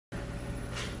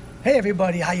Hey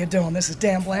everybody, how you doing? This is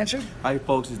Dan Blanchard. Hi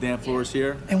folks, it's Dan Flores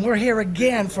here. And we're here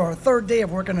again for our third day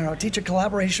of working on our teacher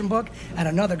collaboration book at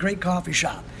another great coffee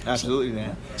shop. Absolutely,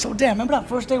 Dan. So Dan, remember that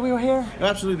first day we were here?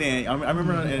 Absolutely, Dan. I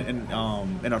remember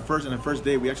in our first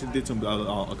day we actually did some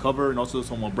a cover and also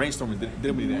some brainstorming,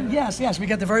 didn't we, Dan? Yes. We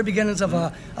got the very beginnings of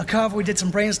a cover. We did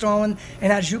some brainstorming,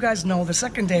 and as you guys know, the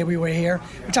second day we were here,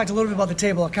 we talked a little bit about the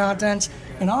table of contents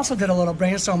and also did a little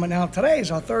brainstorming. Now today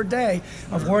is our third day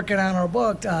of working on our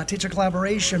book, Teacher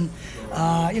Collaboration,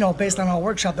 based on our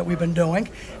workshop that we've been doing.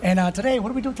 And today, what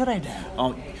do we do today,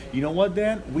 Dan? You know what,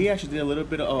 Dan? We actually did a little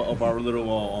bit of our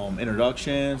little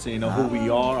introductions, and, who we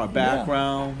are, our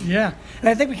background. Yeah, and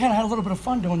I think we kind of had a little bit of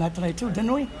fun doing that today too,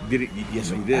 didn't we? Did it?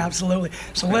 Yes, we did. Absolutely.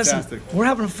 So Fantastic. Listen, we're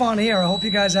having fun here. I hope you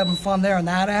guys are having fun there on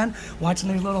that end,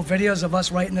 watching these little videos of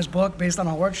us writing this book based on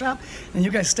our workshop. And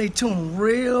you guys stay tuned.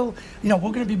 We're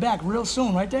going to be back real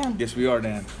soon, right, Dan? Yes, we are,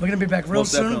 Dan. We're going to be back real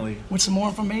Most soon definitely. with some more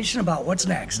information about what's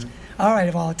next. All right,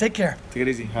 Eval, take care. Take it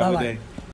easy. Have a good day.